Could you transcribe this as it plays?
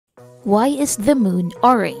Why is the moon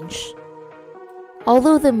orange?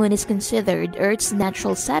 Although the moon is considered Earth's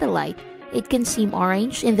natural satellite, it can seem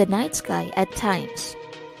orange in the night sky at times.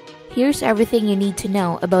 Here's everything you need to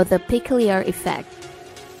know about the peculiar effect.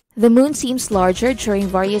 The moon seems larger during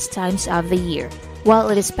various times of the year, while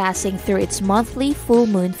it is passing through its monthly full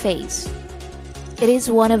moon phase. It is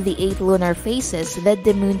one of the 8 lunar phases that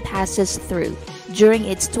the moon passes through during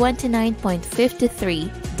its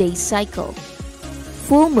 29.53-day cycle.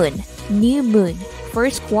 Full moon, new moon,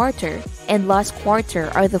 first quarter, and last quarter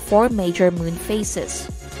are the 4 major moon phases.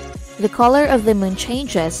 The color of the moon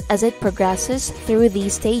changes as it progresses through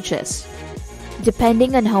these stages,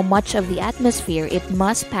 depending on how much of the atmosphere it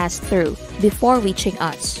must pass through before reaching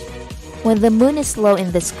us. When the moon is low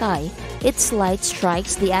in the sky, its light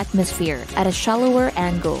strikes the atmosphere at a shallower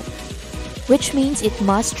angle, which means it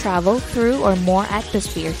must travel through or more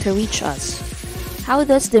atmosphere to reach us. How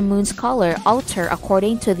does the moon's color alter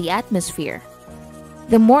according to the atmosphere?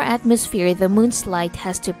 The more atmosphere the moon's light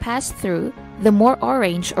has to pass through, the more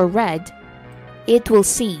orange or red it will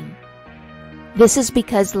seem. This is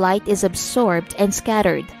because light is absorbed and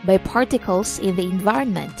scattered by particles in the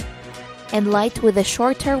environment, and light with a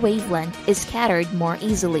shorter wavelength is scattered more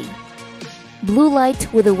easily. Blue light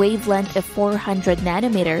with a wavelength of 400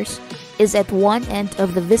 nanometers is at one end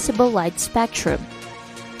of the visible light spectrum,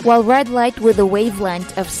 while red light with a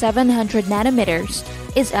wavelength of 700 nanometers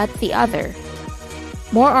is at the other.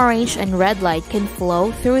 More orange and red light can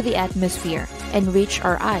flow through the atmosphere and reach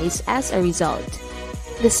our eyes as a result.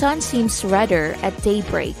 The sun seems redder at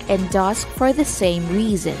daybreak and dusk for the same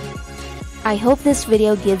reason. I hope this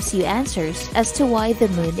video gives you answers as to why the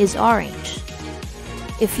moon is orange.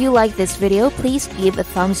 If you like this video, please give a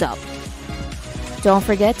thumbs up. Don't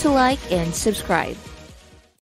forget to like and subscribe.